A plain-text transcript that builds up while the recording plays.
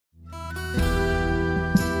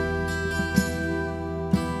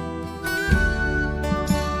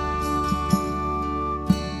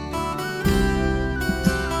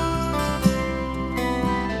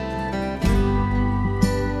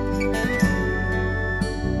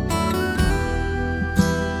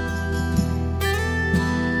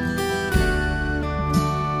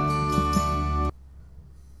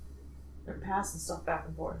passing stuff back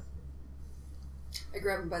and forth. I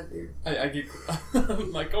grab him by the beard. I keep...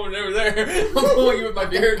 I'm like, going over there. I'm pulling you with my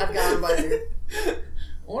beard. I've got him by the beard.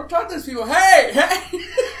 I want to talk to these people. Hey! Hey!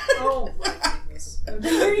 Oh my goodness. They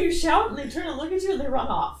hear you shout and they turn and look at you and they run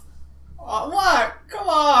off. What? Come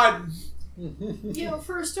on! You know,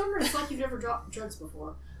 for a stoner, it's like you've never dropped drugs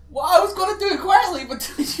before. Well, I was going to do it quietly, but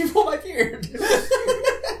you pulled my beard.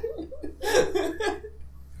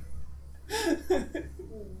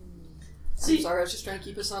 See, I'm sorry, I was just trying to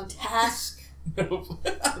keep us on task. Nope.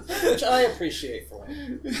 Which I appreciate for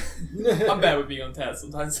him. I'm bad with being on task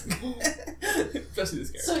sometimes. Especially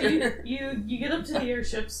this character. so you get up to the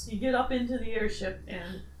airships, you get up into the airship,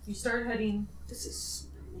 and you start heading. This is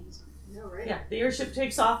amazing. I know, right? Yeah, the airship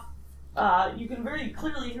takes off. You can very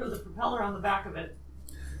clearly hear the propeller on the back of it.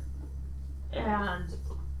 And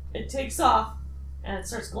it takes off, and it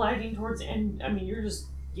starts gliding towards, and I mean, you're just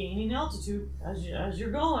gaining altitude as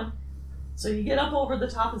you're going. So you get up over the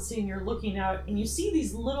top and seeing, you're looking out, and you see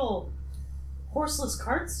these little horseless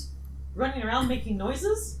carts running around making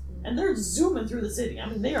noises, and they're zooming through the city. I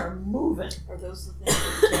mean, they are moving. Are those the things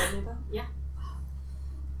that you're telling me about? Yeah.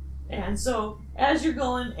 And so, as you're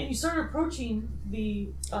going, and you start approaching the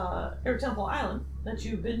Air Temple Island that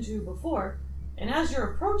you've been to before, and as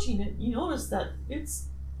you're approaching it, you notice that it's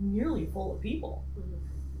nearly full of people.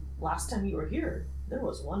 Mm-hmm. Last time you were here, there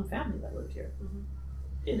was one family that lived here. Mm-hmm.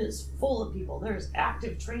 It is full of people. There's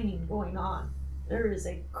active training going on. There is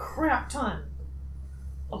a crap ton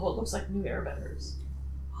of what looks like new airbenders.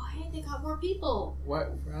 Oh, hey, they got more people.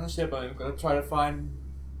 What? We're on the ship. I'm going to try to find,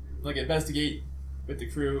 investigate with the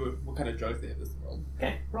crew what kind of drugs they have in this world.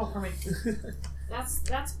 Okay, roll for me.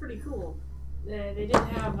 That's pretty cool. They didn't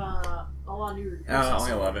have a lot of new recruits.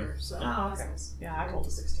 Only 11. So Oh, that's okay. nice. Yeah, I rolled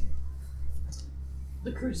a 16.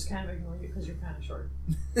 The crew just kind of ignore you because you're kind of short.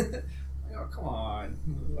 Oh, come on.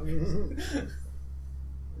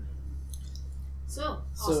 So,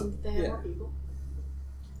 awesome that they have yeah. more people.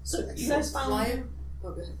 So you guys finally...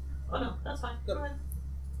 Oh, go ahead. Oh no, that's fine. Go ahead.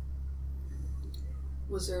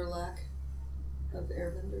 Was there a lack of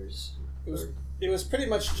airbenders? It was pretty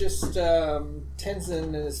much just Tenzin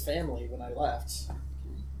and his family when I left.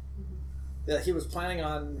 That he was planning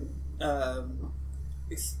on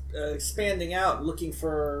expanding out, looking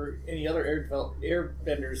for any other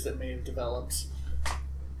airbenders that may have developed.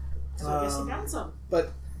 So I guess he found some.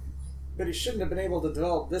 But he shouldn't have been able to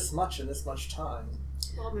develop this much in this much time.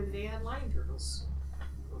 Well, maybe they had lion turtles.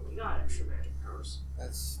 Well, we got extra magic powers.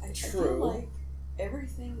 That's I true. feel like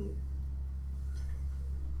everything,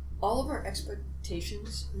 all of our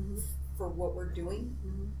expectations for what we're doing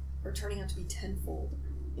are turning out to be tenfold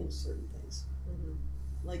in certain things.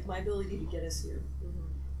 Like my ability to get us here.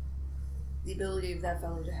 The ability of that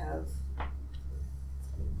fellow to have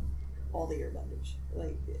all the airbenders.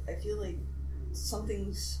 Like, I feel like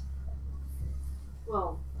something's...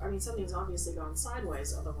 Well, I mean, something's obviously gone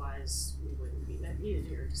sideways, otherwise we wouldn't be needed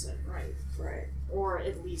here to set it right. Right. Or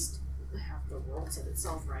at least have the world set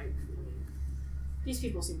itself right. I mean, these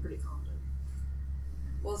people seem pretty competent.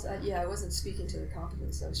 Well, I wasn't speaking to their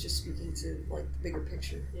competence. I was just speaking to, like, the bigger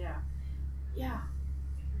picture. Yeah. Yeah.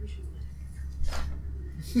 We should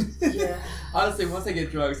Yeah. Honestly, once I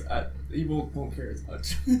get drugs, he won't care as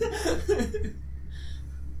much.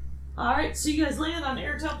 Alright, so you guys land on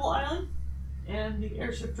Air Temple Island, and the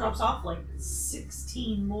airship drops off like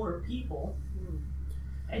 16 more people.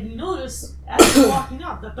 And you notice, as you're walking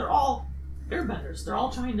up, that they're all airbenders. They're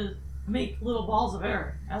all trying to make little balls of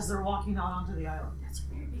air as they're walking out onto the island. That's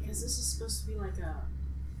weird because this is supposed to be like a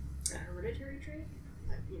hereditary trait,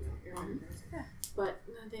 airbenders. Yeah. But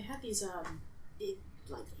they had these big,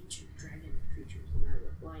 like ancient dragon creatures, and they're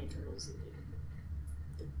the lion turtles, and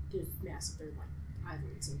they're massive. They're like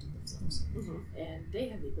islands into themselves, and they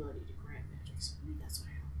have the ability to grant magic. So maybe that's what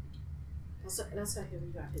happened. That's how he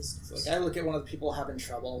got his. So, like, I look at one of the people having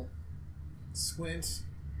trouble, squint.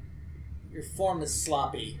 Your form is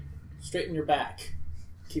sloppy. Straighten your back.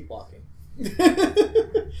 Keep walking.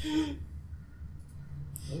 That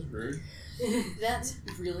was rude. That's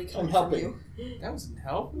really coming I'm helping. from you. That wasn't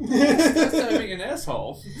help. That's not being an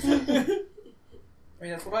asshole. I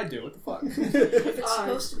mean, that's what I do. What the fuck? If it's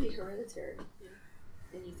supposed to be hereditary,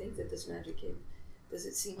 and you think that this magic came, does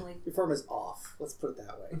it seem like Your form is off. Let's put it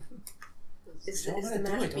that way. is Don't the let it do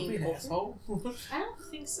it. magic Don't be being an pulled? asshole. I don't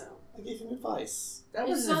think so. I gave him advice. That It's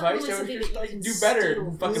was not advice. really That was something just that you like, can do better steal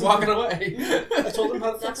than from fucking walking away. I told him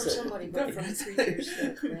how to Not fix from it. somebody, but from the creatures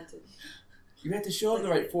that granted. You have to show him the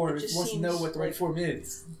right form It if just he wants to know seems what the right like- form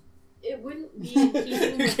is. It wouldn't be in keeping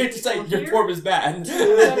You with can't just say people your here. form is bad. I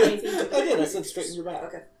did. I said straighten your back.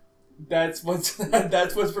 Okay. That's what's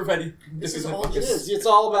preventing. This is all It just is. It's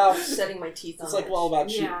all about. setting my teeth on It's like edge. all about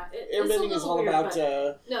cheap. Yeah, it's a Airbending is little all weird, about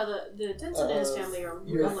but- No, the Tenzin and his family are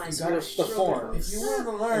you're- real nice. you gotta- real the good form. folks. If you want to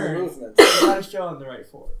and learn, you movement. gotta show them the right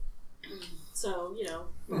form. So,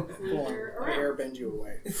 hopefully Go on, they're I around. airbend you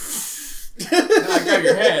away. I'll grab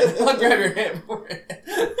your hand. I'll grab your hand for it.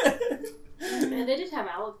 And they did have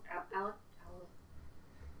acolytes.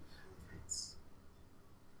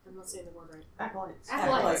 I'm not saying the word right. Acolytes.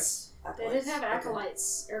 Acolytes. They did Acolytes. have Okay.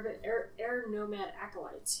 acolytes, air nomad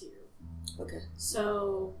acolytes here. Okay.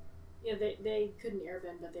 So, they couldn't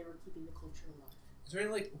airbend, but they were keeping the culture alive. Is there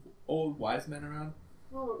any like old wise men around?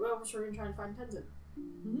 Well, we're going to try and find Tenzin.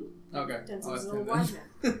 Okay. Tenzin's Oh, an old that's wise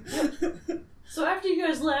man. him So after you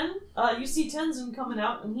guys land, you see Tenzin coming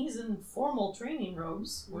out, and he's in formal training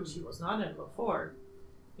robes, which he was not in before.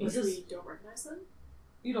 He Which says, we don't recognize them?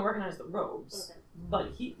 you don't recognize the robes, Okay.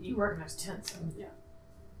 but you recognize Tenzin.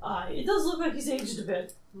 Yeah. It does look like he's aged a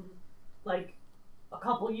bit, Mhm. like a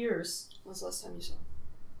couple years. When's the last time you saw him?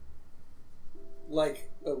 Like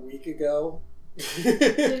a week ago.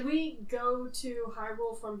 Did we go to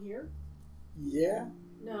Hyrule from here? Yeah.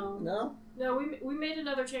 No. No. No, we made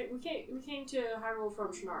another change. We came to Hyrule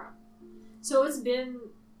from Shannara. So it's been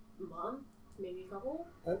a month, maybe a couple.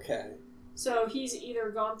 Okay. So he's either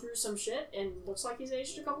gone through some shit and looks like he's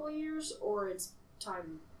aged a couple of years, or it's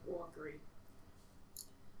time wonkery.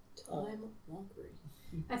 Time wonkery.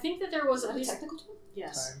 I think that there was Is that at a least technical term?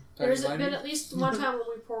 yes. Time There's reminding? been at least one time when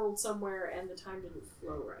we portaled somewhere and the time didn't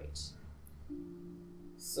flow right.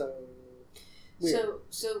 So. Weird.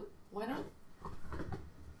 So why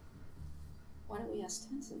don't we ask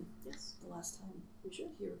Tenzin Yes, the last time we should.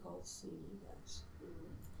 he recalls seeing you guys?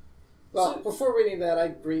 Well, So- before reading that, I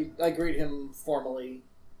greet him formally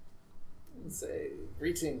and say,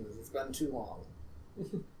 "Greetings. It's been too long."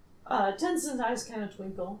 Tenzin's eyes kind of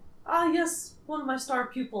twinkle. Ah, yes, one of my star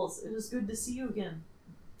pupils. It is good to see you again.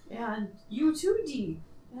 And you too, Dee.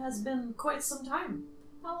 It has been quite some time.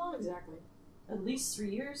 How long exactly? At least 3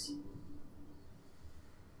 years.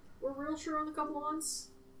 We're real sure on the couple of months.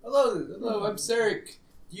 Hello, I'm Sarek.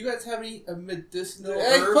 Do you guys have any medicinal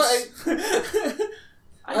Hey, herbs?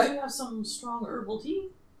 I do have some strong herbal tea.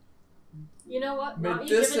 You know what? Why don't you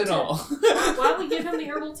give it to- Medicinal. Why don't we give him the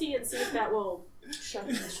herbal tea and see if that will Shut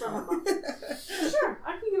him shut him up? Sure,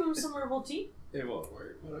 I can give him some herbal tea. It won't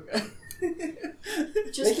work, but okay.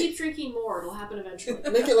 Just Make keep drinking more. It'll happen eventually.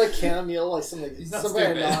 Make it like chamomile, like some He's not some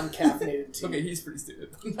kind of stupid. non-caffeinated tea. Okay, he's pretty stupid.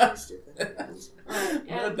 Very stupid. Alright,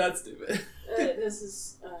 Not and that stupid. this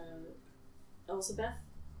is Elizabeth,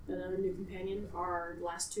 another new companion. Our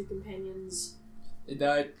last two companions, They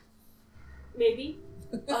died. maybe.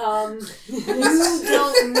 You don't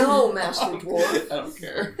know, Master Dwarf. I don't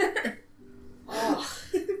care. Oh,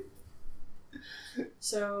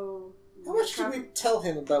 So How much did we tell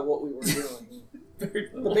him about what we were doing? Very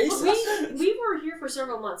The little. basics. we were here for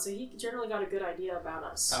several months, so he generally got a good idea about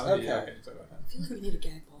us. Oh, Okay. yeah, okay. So go ahead. I feel like we need a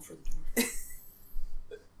gag ball for the dwarf.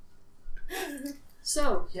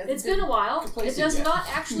 So He hasn't it's been a while. It complacent has yet. not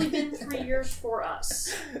actually been 3 years for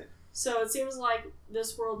us. So it seems like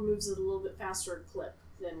this world moves at a little bit faster clip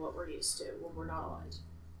than what we're used to when we're not aligned.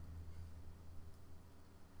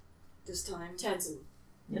 This time,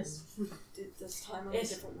 Yes. this time on It-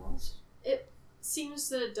 different worlds. Seems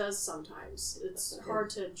that it does sometimes. It's Okay. hard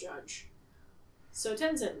to judge. So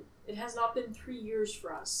Tenzin, it has not been 3 years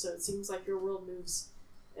for us, so it seems like your world moves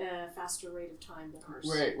at a faster rate of time than ours.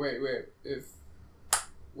 Wait.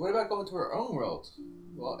 What about going to our own world?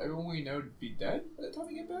 Well, everyone we know would be dead by the time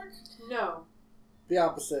we get back? No, The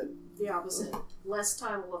opposite. the opposite. Less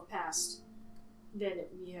time will have passed than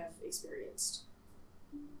we have experienced.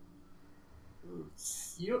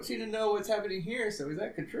 You don't seem to know what's happening here, so is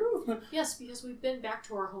that true? Yes, because we've been back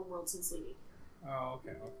to our home world since leaving. Oh,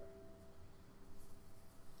 okay.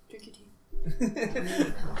 Drink your tea.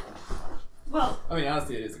 Well, I mean,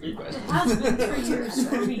 honestly, it is a good it question. has been 3 years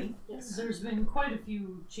for me. Yes. There's been quite a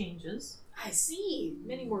few changes. I see.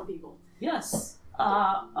 Many more people. Yes.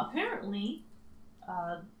 Apparently,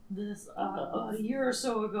 this a year or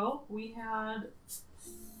so ago, we had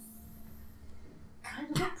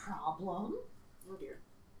kind of a problem. Oh dear.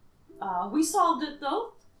 We solved it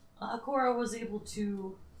though. Cora was able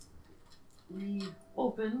to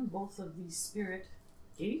reopen both of these spirit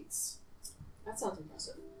gates, That sounds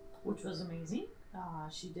impressive. which was amazing.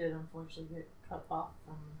 She did unfortunately get cut off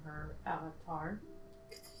from her avatar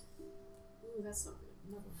Ooh, that's not good.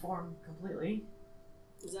 No. form completely.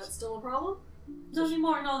 Is that still a problem? Not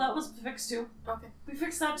anymore. No, that was fixed too. Okay. We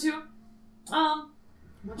fixed that too. Once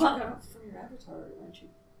you But- got off from your avatar, aren't you?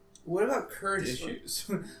 What about current issues?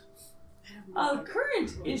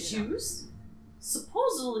 Current issues,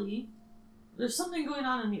 supposedly, there's something going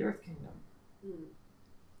on in the Earth Kingdom.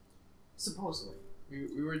 Supposedly.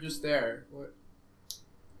 We were just there. What?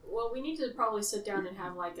 Well, we need to probably sit down and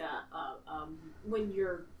have like when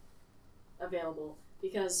you're available,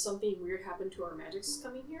 because something weird happened to our magics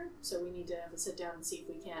coming here, so we need to have a sit down and see if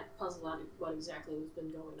we can't puzzle out what exactly has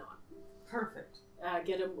been going on. Perfect.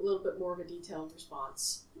 Get a little bit more of a detailed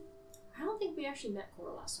response. I don't think we actually met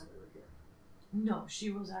Cora last time we were here. No,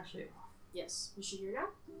 she was actually off. Yes. Is she here now?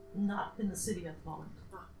 Not in the city at the moment.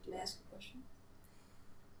 Can I ask a question?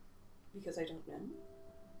 Because I don't know.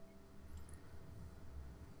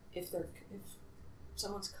 If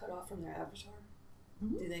someone's cut off from their avatar,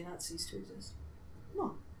 do they not cease to exist?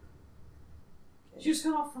 No. Okay. She was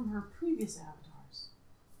cut off from her previous avatars.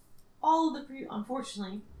 All of the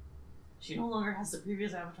unfortunately, she no longer has the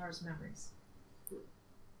previous avatar's memories.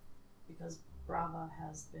 Because Brava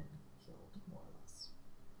has been killed, more or less.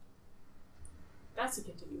 That's a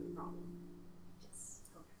continuing problem. Yes.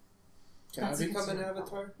 Okay. Can That's I a become an concern.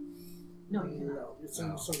 avatar? No, you cannot. No, it's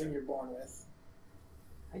No. something you're born with.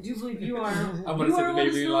 I do believe you are. I'm gonna you say are the what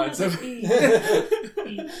is Maybelline known lines.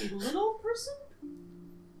 as a little person,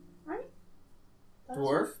 right? That is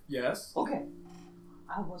Dwarf? Yes. what- Okay.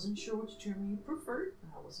 I wasn't sure which term you preferred.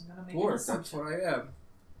 I wasn't going to make an Dwarf. That's assumption. what I am.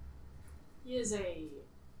 He is a...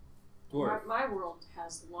 Dwarf. My world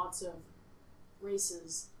has lots of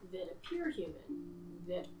races that appear human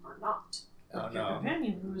that are not. Oh Your no.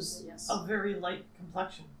 companion, who's Yes. a very light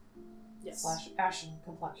complexion Yes. / ashen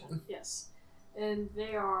complexion. Yes. And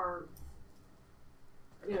they are,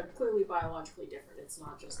 clearly biologically different. It's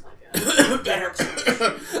not just like a better.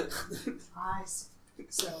 I see.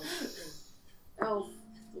 So, elf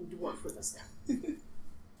and dwarf with us now.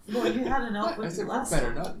 Well, you had an elf I with said you we're last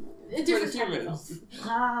better, time. not A different for type of humans. elf.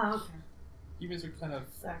 Ah, okay. Humans are kind of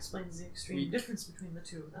That explains the extreme Weak. difference between the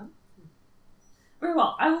two of them. Very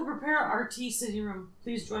well. I will prepare our tea sitting room.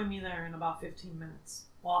 Please join me there in about 15 minutes.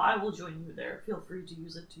 Well, I will join you there. Feel free to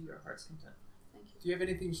use it to your heart's content. Thank you. Do you have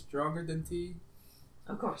anything stronger than tea?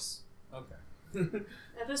 Of course. Okay.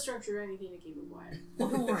 At this juncture, anything to keep it quiet. Well,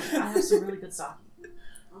 don't worry. I have some really good sake.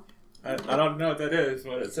 I don't know what that is,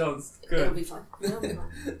 but it sounds It'll good. be fine. It'll be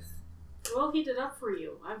fine. We'll heat it up for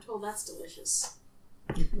you. I'm told that's delicious.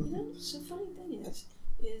 You know, the funny thing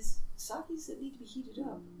is sakes that need to be heated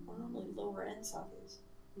up are normally lower end sakes.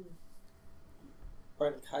 Or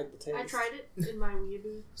like hide potatoes. I tried it in my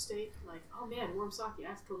weeaboo state. Like, oh man, warm sake.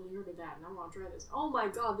 I've totally heard of that, and I want to try this. Oh my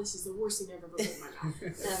god, this is the worst thing I've ever put in my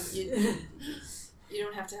mouth. You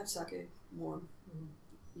don't have to have sake warm.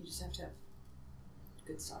 You just have to have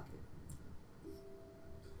good sake.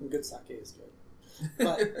 And good sake is good.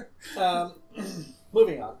 But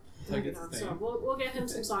moving on. So I get the So thing. we'll get him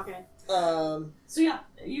some sake. So yeah,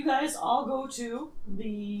 you guys all go to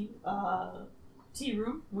the tea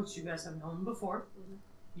room, which you guys have known before.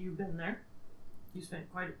 You've been there. You spent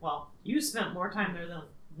you spent more time there than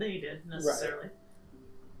they did necessarily.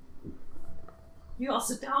 Right. You all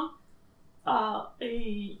sit down.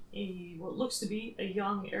 A what looks to be a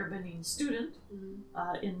young airbending student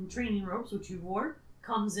in training robes, which you wore,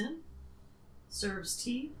 comes in, serves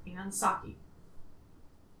tea and sake.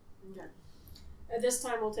 Okay. At this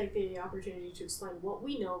time, we'll take the opportunity to explain what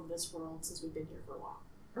we know of this world since we've been here for a while.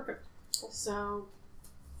 Perfect. So,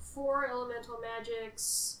 for elemental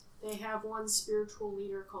magics, they have one spiritual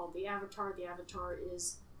leader called the Avatar. The Avatar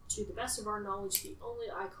is, to the best of our knowledge, the only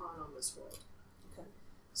icon on this world. Okay.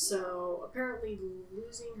 So, apparently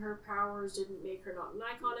losing her powers didn't make her not an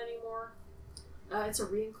icon anymore. It's a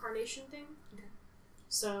reincarnation thing. Okay.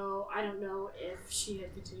 So, I don't know if she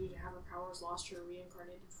had continued to have her powers, lost her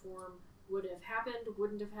reincarnated form, would have happened,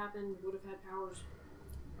 wouldn't have happened, would have had powers.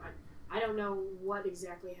 I don't know what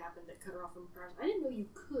exactly happened that cut her off from her powers. I didn't know you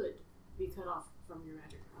could be cut off from your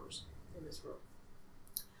magic powers in this world.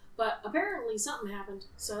 But apparently something happened,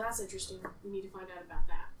 so that's interesting. We need to find out about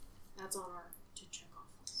that. That's on our to check off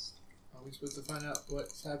list. Are we supposed to find out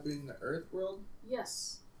what's happening in the Earth world?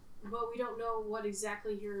 Yes, but we don't know what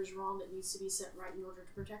exactly here is wrong that needs to be set right in order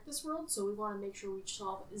to protect this world, so we want to make sure we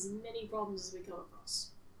solve as many problems as we come across.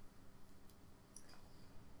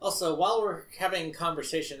 Also, while we're having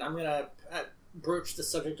conversation, I'm going to broach the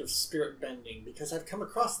subject of spirit bending because I've come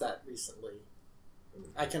across that recently.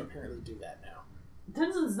 I can apparently do that now.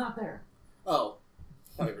 Tenzin's not there. Oh,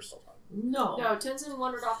 I thought we were still talking. No. No, Tenzin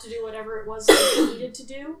wandered off to do whatever it was that he needed to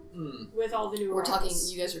do with all the new We're talking.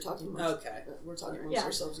 arrivals. You guys are talking. Amongst, Okay. We're talking amongst Yeah.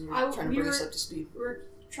 ourselves, and you're I- trying to we bring were- us up to speed. We're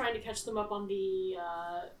trying to catch them up on the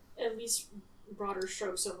at least broader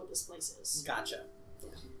strokes of what this place is.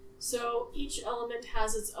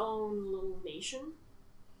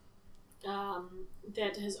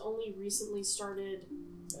 that has only recently started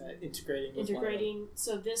Integrating. integrating.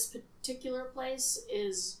 So this particular place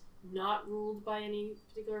is not ruled by any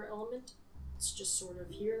particular element. It's just sort of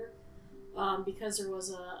here because there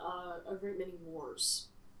was a great many wars.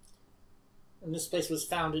 And this place was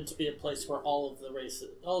founded to be a place where all of the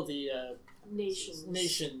races, all of the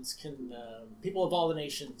nations can, people of all the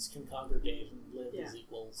nations can congregate and live as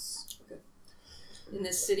equals. Okay. In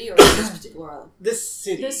this city or in this particular island? This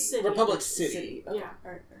city. Republic City. Okay. Yeah.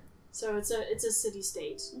 All right. So it's a city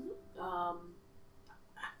state. I'm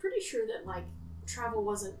pretty sure that like travel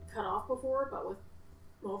wasn't cut off before, but with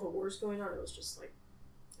all the wars going on, it was just like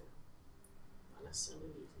not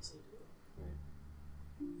necessarily easy to do. Right.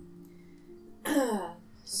 Okay.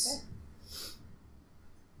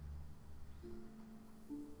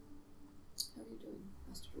 How are you doing,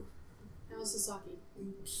 Master Dwarf? How's Sasaki?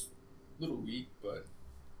 Oops. Little weak, but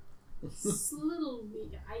It's a little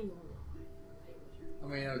weak. I don't know. I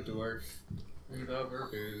mean, I'm a dwarf. We love our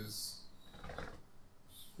booze.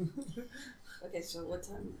 Okay, so what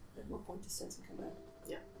time? At what point does Sensen come back?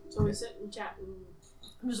 So we sit and chat and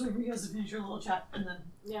I'm just waiting for you guys to finish your little chat, and then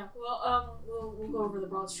yeah. Well, we'll go over the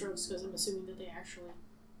broad strokes because I'm assuming that they actually,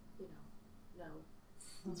 know.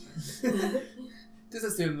 Just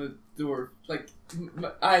assume the dwarf, like,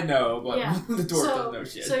 I know, but Yeah. the dwarf doesn't know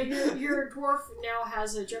shit. So your dwarf now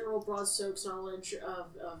has a general broad strokes knowledge of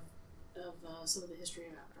some of the history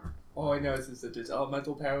of Avatar. All I know is that there's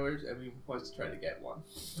elemental powers, and we want to try to get one.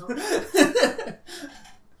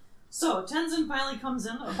 so Tenzin finally comes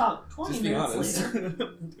in about 20 Just be minutes honest.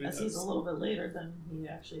 later, as he's a little bit later than he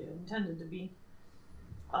actually intended to be.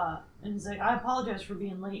 And he's like, I apologize for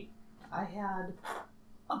being late. I had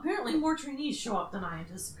apparently more trainees show up than I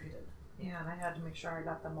anticipated, and I had to make sure I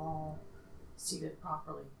got them all seated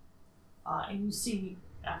properly. And you see,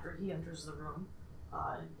 after he enters the room,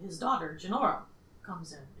 his daughter, Janora,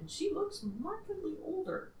 comes in, and she looks markedly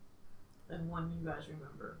older than when you guys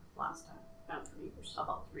remember last time. About 3 years.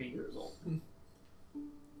 About 3 years old.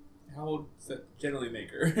 How old does that generally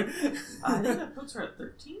make her? I think that puts her at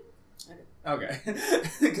 13. Okay.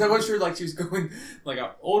 Because I wasn't sure, like, she was going, like,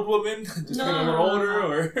 an old woman, just No, kind of a no, little no, older,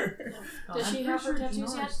 no. or... No, Does I'm she pretty have her sure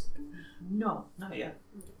tattoos yet? Janora's- No, not yet.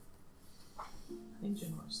 I think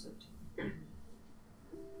Janora's 13.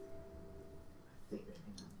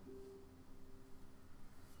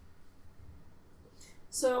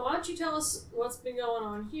 So why don't you tell us what's been going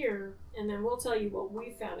on here, and then we'll tell you what we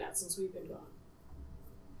found out since we've been gone.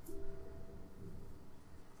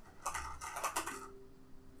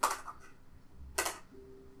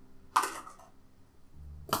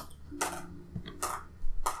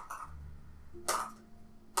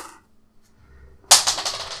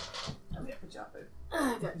 Okay, good job, babe.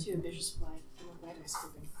 I got too ambitious by my dice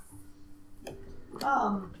cooking.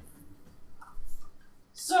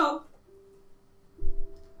 So,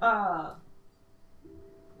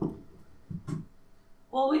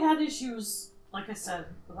 well, we had issues, like I said,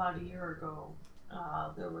 about a year ago.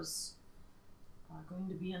 There was going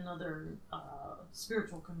to be another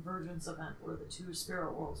spiritual convergence event where the two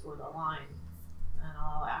spirit worlds would align and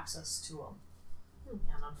allow access to them. And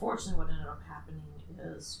unfortunately, what ended up happening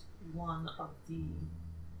is one of the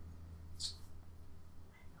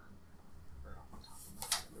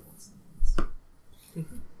it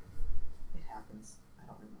happens. I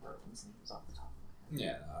don't remember everyone's names off the top of my head.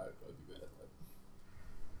 Yeah, no, I'd be good at that.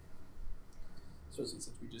 Especially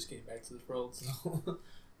since we just came back to this world, so...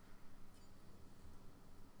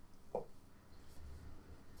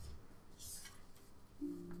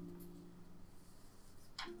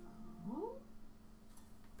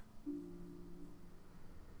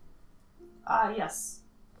 Yes.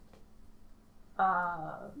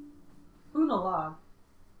 Unala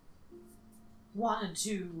wanted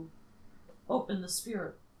to open the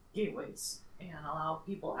spirit gateways and allow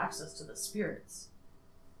people access to the spirits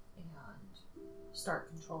and start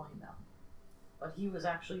controlling them. But he was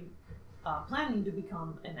actually planning to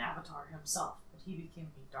become an avatar himself, but he became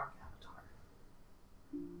a dark avatar.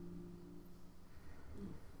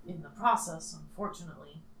 In the process,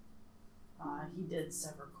 unfortunately, he did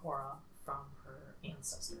sever Korra from her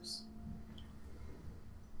ancestors.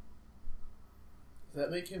 Does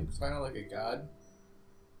that make him kind of like a god?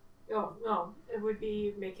 Oh, no. It would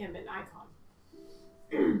be make him an icon.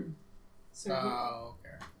 Oh,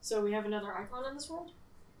 okay. So we have another icon in this world?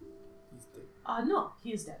 He's dead. No,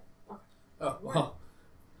 he is dead. Oh, well.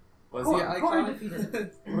 Was Korra- he an icon? Korra defeated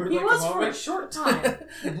him. For He like was a for a moment? short time.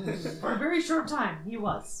 For a very short time, he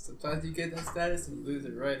was. Sometimes you get that status and you lose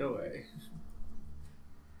it right away.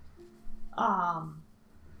 That's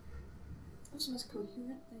the most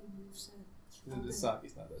coherent thing you've said. The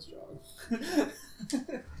sake's not that strong.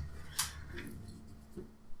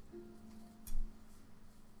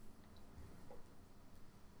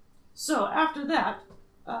 So after that,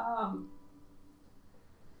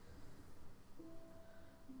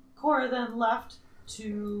 Cora then left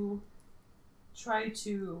to try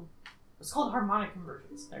to. It's called harmonic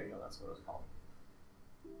convergence. There you go. That's what it was called.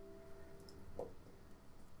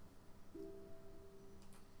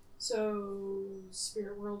 So,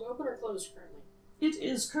 spirit world open or closed currently? It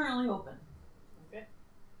is currently open. Okay.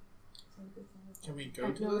 Can we I go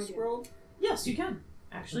have to no this idea. world? Yes, you can.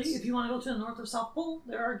 Actually, if you want to go to the North or South Pole,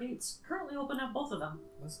 there are gates currently open at both of them.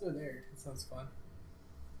 Let's go there. That sounds fun.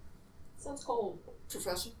 Sounds cold.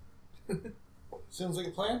 Professor? Sounds like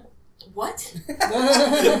a plan? What?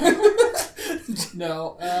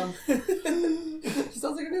 No.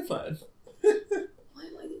 Sounds like a good plan. Why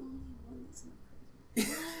am I the only one that's not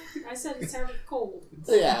crazy? I said it sounded cold.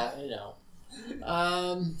 Yeah, I know.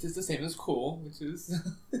 It's the same as cool, which is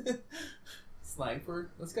slang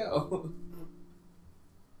for let's go.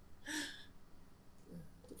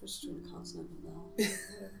 The difference between a consonant and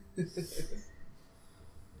a vowel.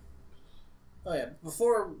 Oh yeah.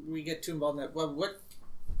 Before we get too involved in that, what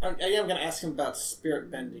I am going to ask him about spirit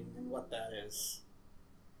bending and what that is,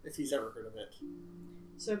 if he's ever heard of it.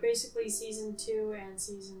 So basically, season 2 and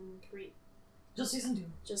season 3. Just season 2.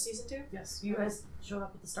 Just season 2? Yes, you guys showed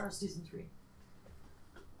up at the start of season 3.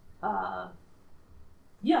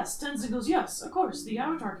 Yes, Tenzin goes, yes, of course, the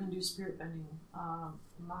Avatar can do spirit bending.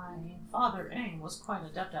 My father, Aang, was quite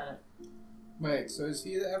adept at it. Wait, so is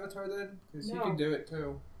he the Avatar then? Because he No. can do it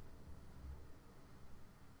too.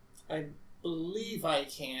 I believe I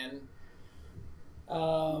can.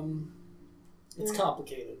 It's Yeah.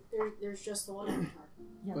 complicated. There's just the one avatar.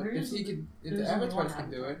 Yeah, But there if is he could, if there's the only Avatars one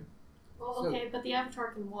can do it, Well, So- okay, but the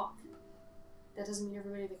avatar can walk. That doesn't mean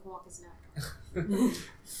everybody that can walk is an avatar.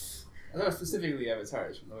 I thought specifically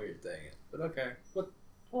Avatars from the way you're saying it, but okay.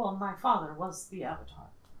 Well, my father was the Avatar.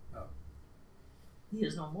 Oh. He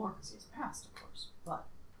is no more because he has passed, of course. But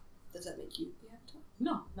Does that make you the Avatar?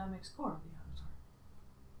 no, that makes Korra the Avatar.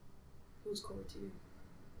 Who's Cora to you?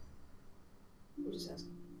 We're just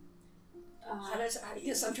asking.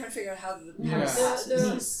 Yes, I'm trying to figure out how the Yeah.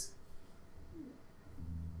 The- Niece.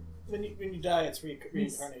 When you die, it's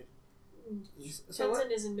reincarnated. So what?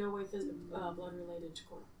 Tenzin is in no way blood related to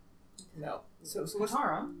Korra. No. So what's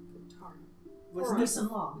Katara Tara. what's or the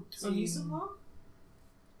niece-in-law. So between- niece-in-law?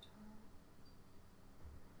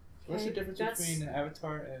 what's the Okay, difference that's- between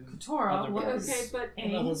Avatar and Katara Other was benders. Okay, but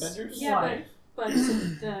Another Aang's benders? Yeah, wife. but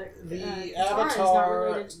the The Katara is Avatar not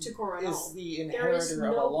related to Korra at is all. the There is inheritor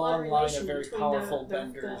of no a long blood line relation of very between powerful the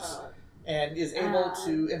benders, and is able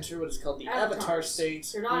to enter what is called the Avatar Avatars. state.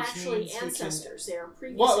 They're not which actually means he can- ancestors. They are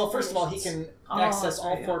previous. Well, first of all, he incarnations. can Oh, access that's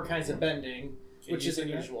all right, four yeah. kinds of bending, Can which you is do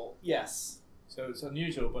that? unusual. Yes. So it's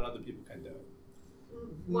unusual, but other people can do it.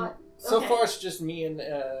 What? So Okay. far, it's just me and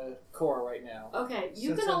Cora right now. Okay,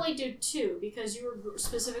 you So- can so- only do 2 because you were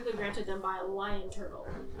specifically granted them by a lion turtle.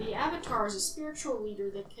 The Avatar is a spiritual leader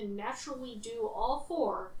that can naturally do all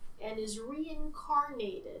 4 and is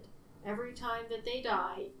reincarnated every time that they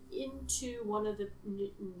die into one of the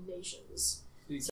nations.